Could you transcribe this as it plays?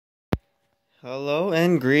Hello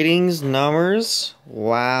and greetings, numbers.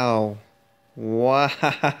 Wow.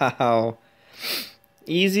 Wow.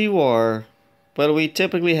 Easy war. But we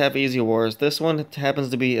typically have easy wars. This one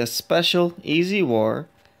happens to be a special easy war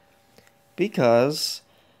because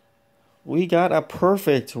we got a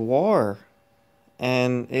perfect war.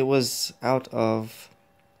 And it was out of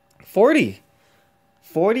 40.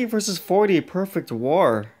 40 versus 40, perfect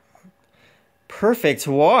war. Perfect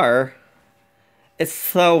war? It's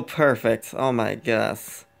so perfect. Oh my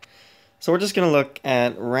gosh. So we're just gonna look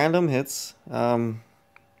at random hits. I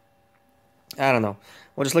don't know.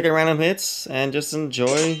 We'll just look at random hits and just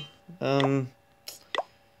enjoy the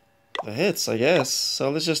hits, I guess.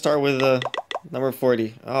 So let's just start with number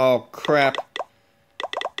 40. Oh crap.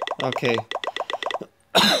 Okay.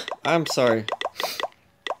 I'm sorry.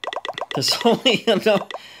 There's only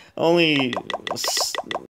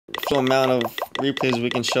few amount of replays we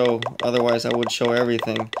can show. Otherwise, I would show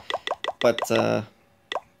everything. But I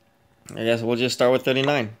guess we'll just start with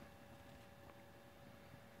 39.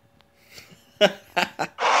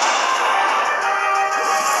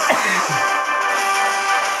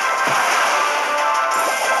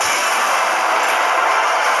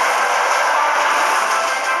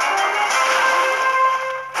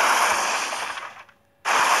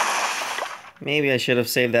 Maybe I should have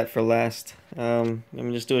saved that for last. Let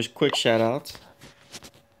me just do a quick shout out.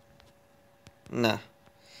 Nah.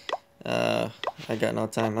 I got no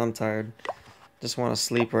time. I'm tired. Just want to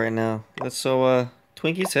sleep right now. So,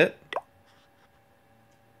 Twinkie's hit.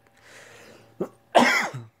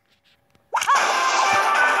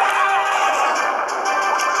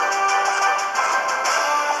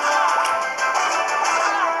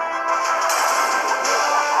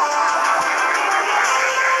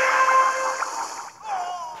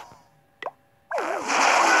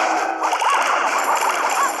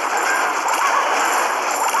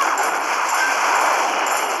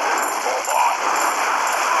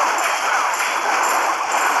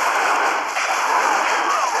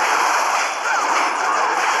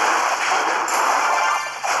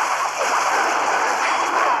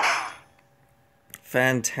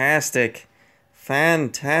 Fantastic.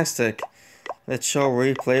 Fantastic. Let's show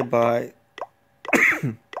replay by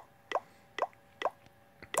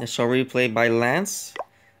let's show replay by Lance,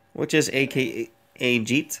 which is aka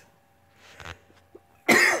Jeet.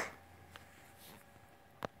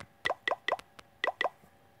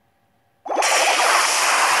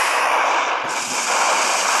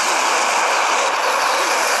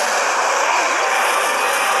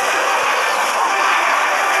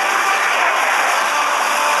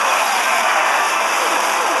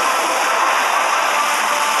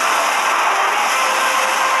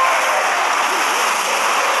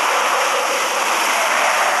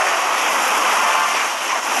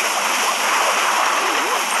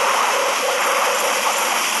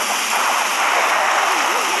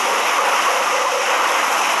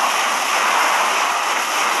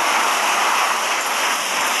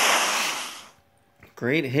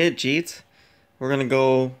 Great hit, Jeet. We're gonna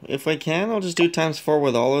go, if I can, I'll just do ×4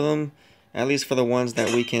 with all of them, at least for the ones that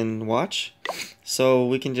we can watch. So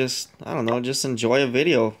we can just, I don't know, just enjoy a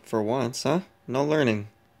video for once, huh? No learning.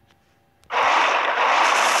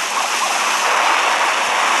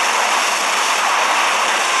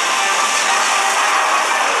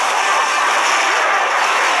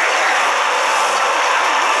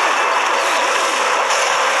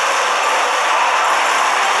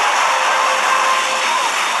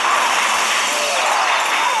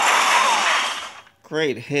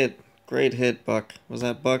 Great hit, Buck. Was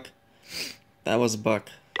that Buck? That was Buck.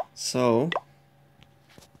 So,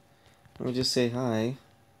 let me just say hi.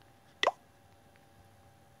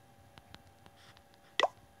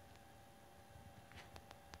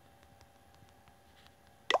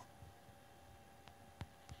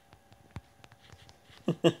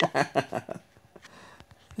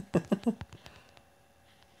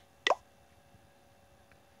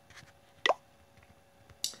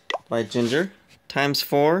 By Ginger.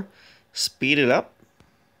 ×4. Speed it up.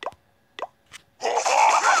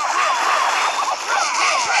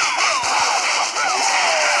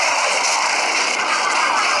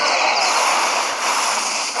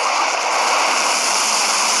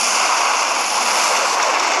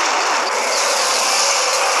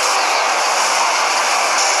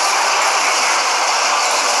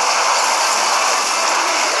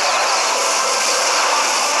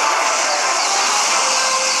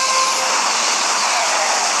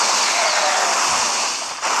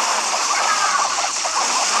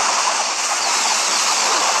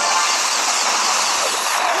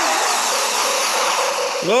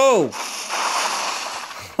 Whoa!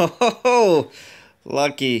 Oh,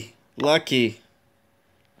 lucky Lucky.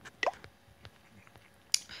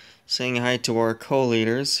 Saying hi to our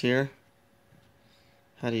co-leaders here.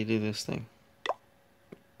 How do you do this thing?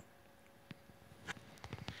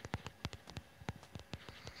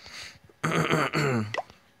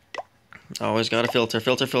 Always gotta filter,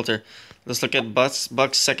 filter, filter. Let's look at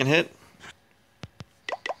Buck's second hit.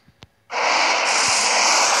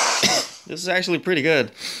 This is actually pretty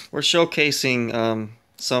good. We're showcasing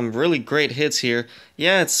some really great hits here.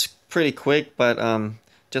 Yeah, it's pretty quick, but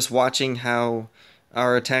just watching how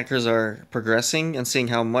our attackers are progressing and seeing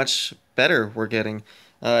how much better we're getting,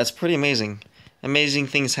 it's pretty amazing. Amazing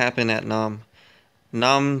things happen at NOM.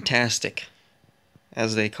 NOMtastic,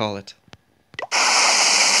 as they call it.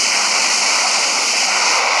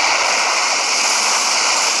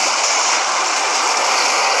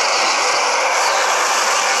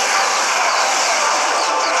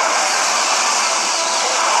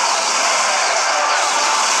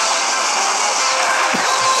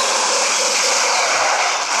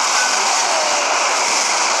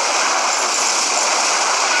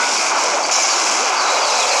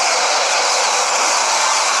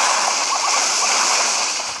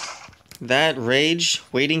 That rage,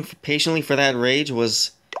 waiting patiently for that rage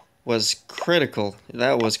was critical.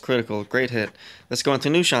 That was critical. Great hit. Let's go into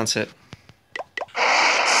Nushan's hit.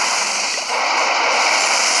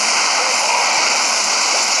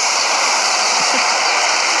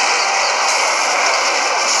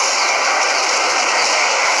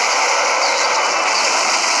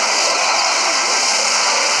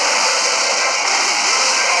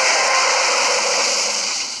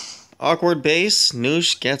 Awkward base,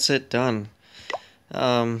 Noosh gets it done.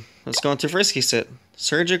 Let's go into Frisky's hit.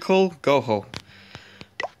 Surgical Goho.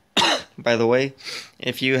 By the way,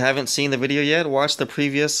 if you haven't seen the video yet, watch the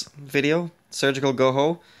previous video, Surgical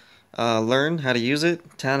Goho. Learn how to use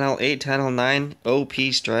it. Town Hall 8, Town Hall 9, OP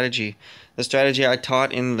strategy. The strategy I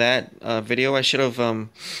taught in that video, I should have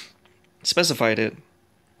specified it.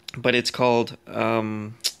 But it's called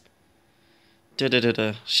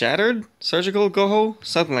Shattered Surgical Goho?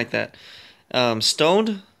 Something like that.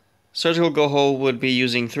 Stoned Surgical Goho would be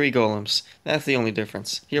using 3 golems. That's the only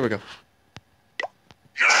difference. Here we go.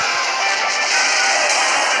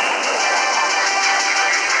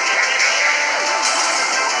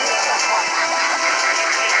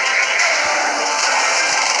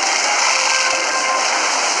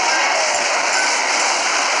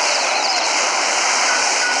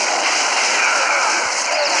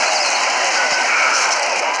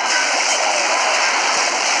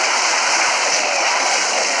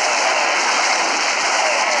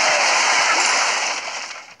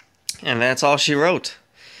 And that's all she wrote.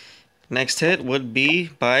 Next hit would be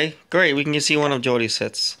by... Great, we can see one of Jody's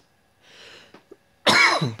hits.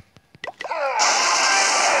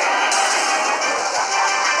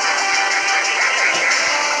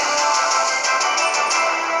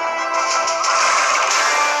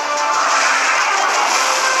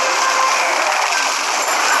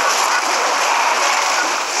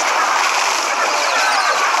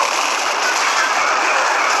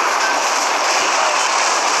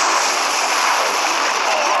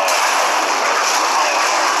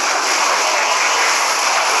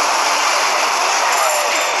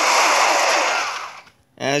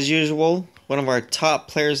 As usual, one of our top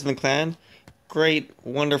players in the clan. Great,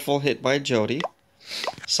 wonderful hit by Jody.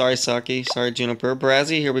 Sorry, Saki. Sorry, Juniper.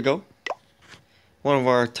 Brazzy, here we go. One of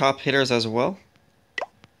our top hitters as well.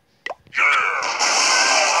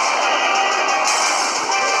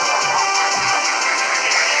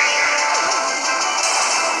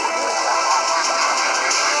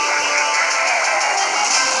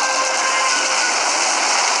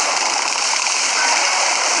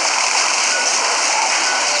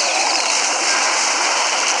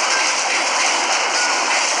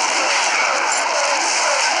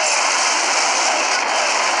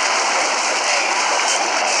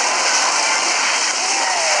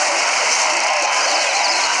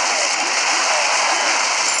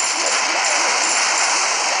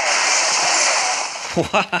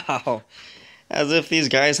 Wow! As if these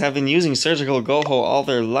guys have been using Surgical Goho all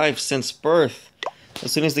their life since birth.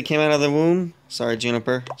 As soon as they came out of the womb, sorry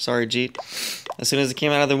Juniper, sorry Jeet. As soon as they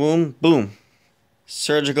came out of the womb, boom!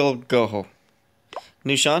 Surgical Goho.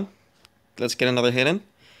 Nushan, let's get another hit in.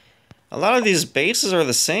 A lot of these bases are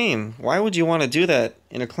the same. Why would you want to do that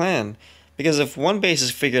in a clan? Because if one base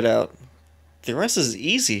is figured out, the rest is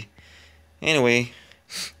easy. Anyway,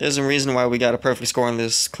 there's a reason why we got a perfect score in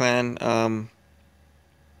this clan.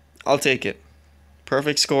 I'll take it.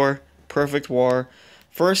 Perfect score, perfect war.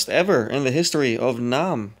 First ever in the history of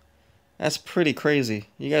NOM. That's pretty crazy.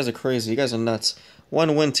 You guys are crazy. You guys are nuts.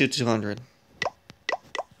 1 win to 200.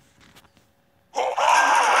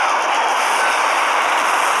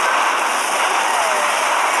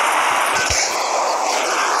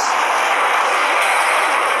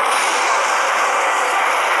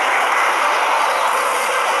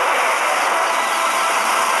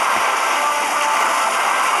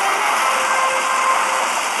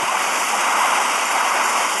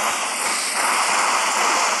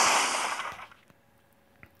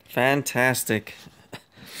 Fantastic.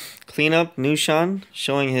 Cleanup, Nushan,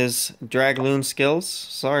 showing his Dragloon skills.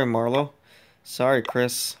 Sorry, Marlo. Sorry,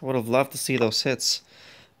 Chris. Would have loved to see those hits.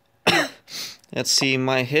 Let's see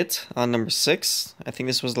my hit on number 6. I think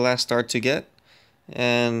this was the last start to get.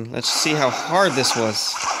 And let's see how hard this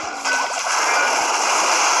was.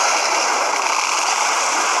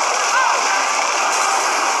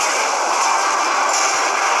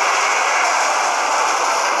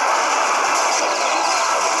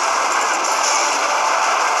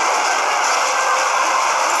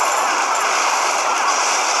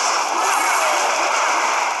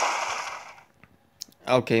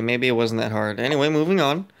 Okay, maybe it wasn't that hard. Anyway, moving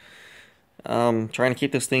on. Trying to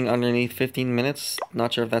keep this thing underneath 15 minutes.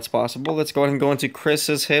 Not sure if that's possible. Let's go ahead and go into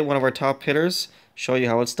Chris's hit, one of our top hitters. Show you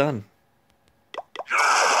how it's done.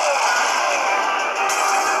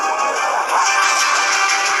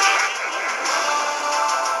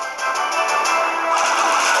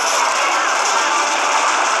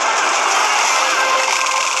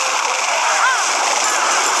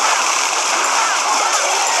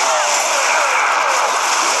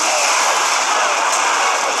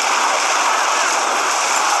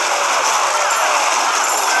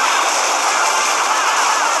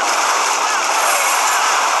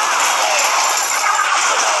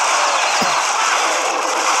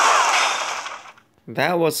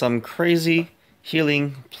 That was some crazy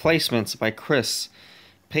healing placements by Chris.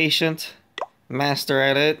 Patient, master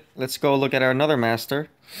at it. Let's go look at our another master.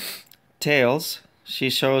 Tails. She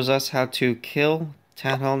shows us how to kill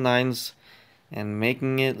Town Hall 9s and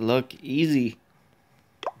making it look easy.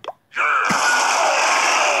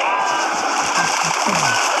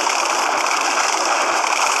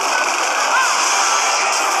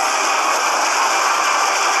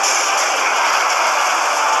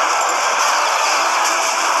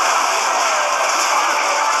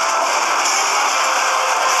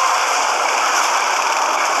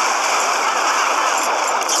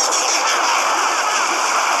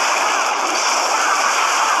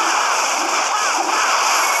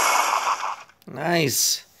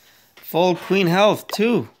 Nice. Full queen health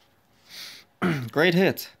too. Great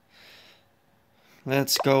hit.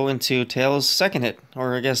 Let's go into Tails' second hit.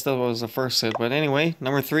 Or I guess that was the first hit. But anyway,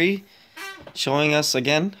 number 3. Showing us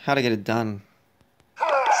again how to get it done.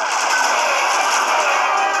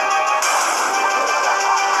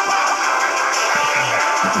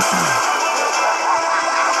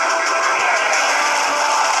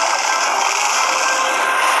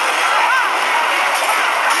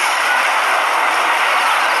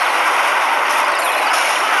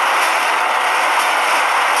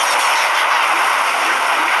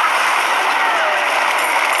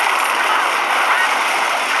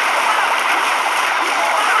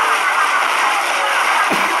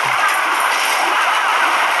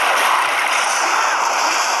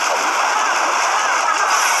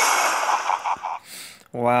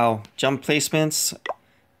 Wow, jump placements,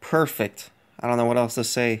 perfect. I don't know what else to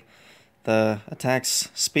say. The attacks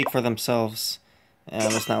speak for themselves.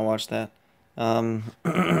 Let's not watch that.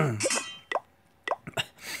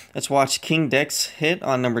 Let's watch King Deck's hit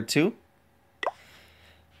on number 2.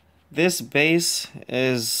 This base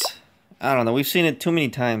is, I don't know, we've seen it too many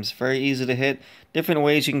times. Very easy to hit. Different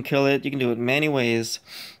ways you can kill it. You can do it many ways.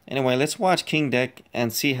 Anyway, let's watch King Deck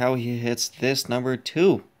and see how he hits this number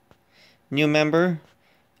 2. New member.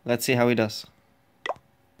 Let's see how he does.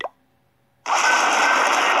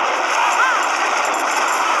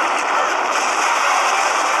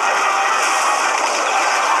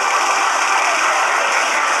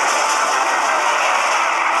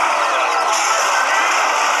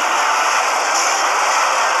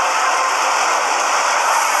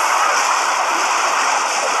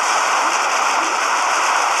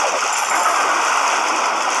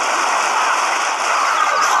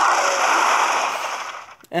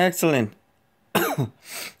 Excellent.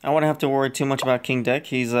 I won't have to worry too much about King Deck.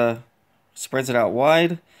 He's spreads it out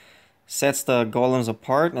wide, sets the golems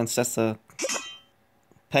apart, and sets the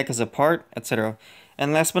P.E.K.K.A.s apart, etc.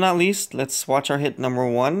 And last but not least, let's watch our hit number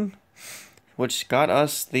 1, which got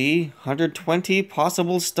us the 120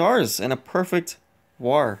 possible stars in a perfect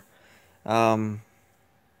war. I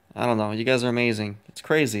don't know. You guys are amazing. It's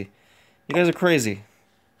crazy. You guys are crazy.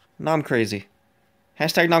 NOM crazy.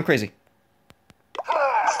 Hashtag NOM crazy.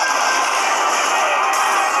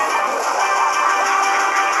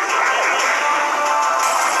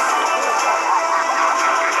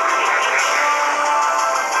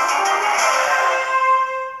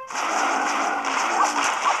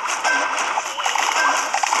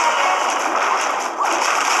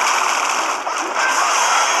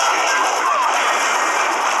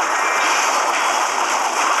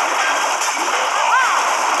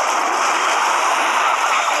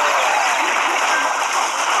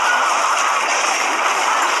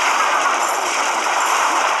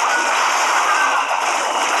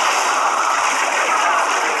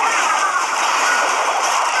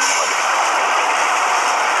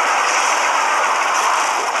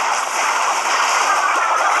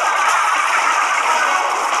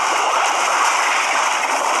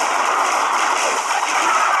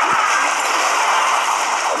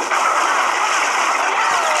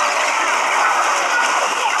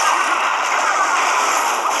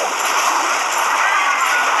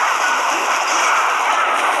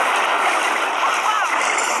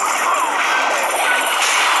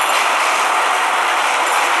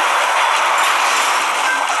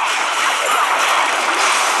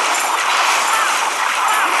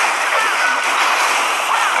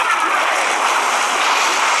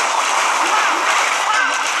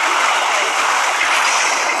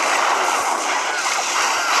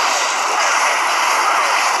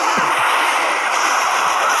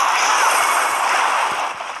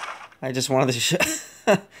 I just wanted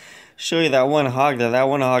to show you that one hog there. That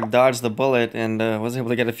one hog dodged the bullet and was able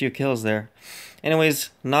to get a few kills there. Anyways,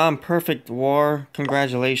 NOM perfect war.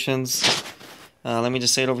 Congratulations. Let me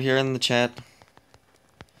just say it over here in the chat.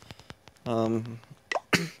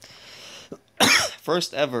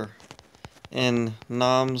 First ever in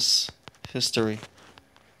NOM's history.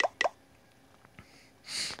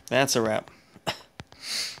 That's a wrap.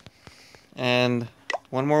 And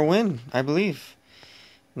one more win, I believe.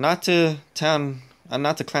 Not to clan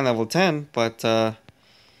level 10, but to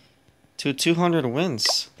 200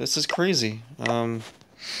 wins. This is crazy.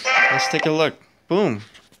 Let's take a look. Boom.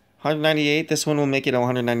 198. This one will make it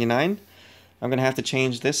 199. I'm going to have to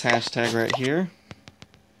change this hashtag right here.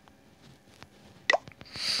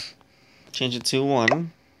 Change it to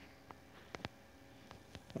 1.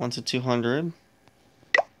 1 to 200.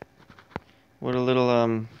 With a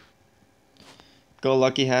little go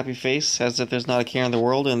lucky happy face, as if there's not a care in the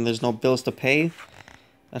world and there's no bills to pay.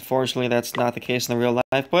 Unfortunately, that's not the case in the real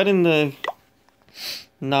life, but in the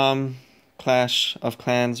NOM Clash of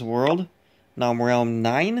Clans world, NOM Realm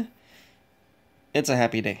 9, it's a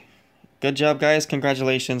happy day. Good job, guys.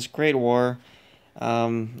 Congratulations. Great war. I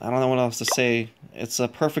don't know what else to say. It's a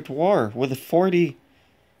perfect war with 40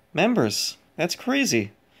 members. That's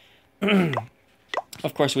crazy.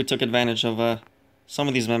 Of course, we took advantage of some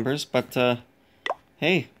of these members, but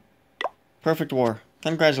hey, perfect war.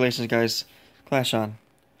 Congratulations, guys. Clash on.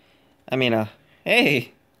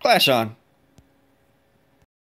 Hey, Clash on.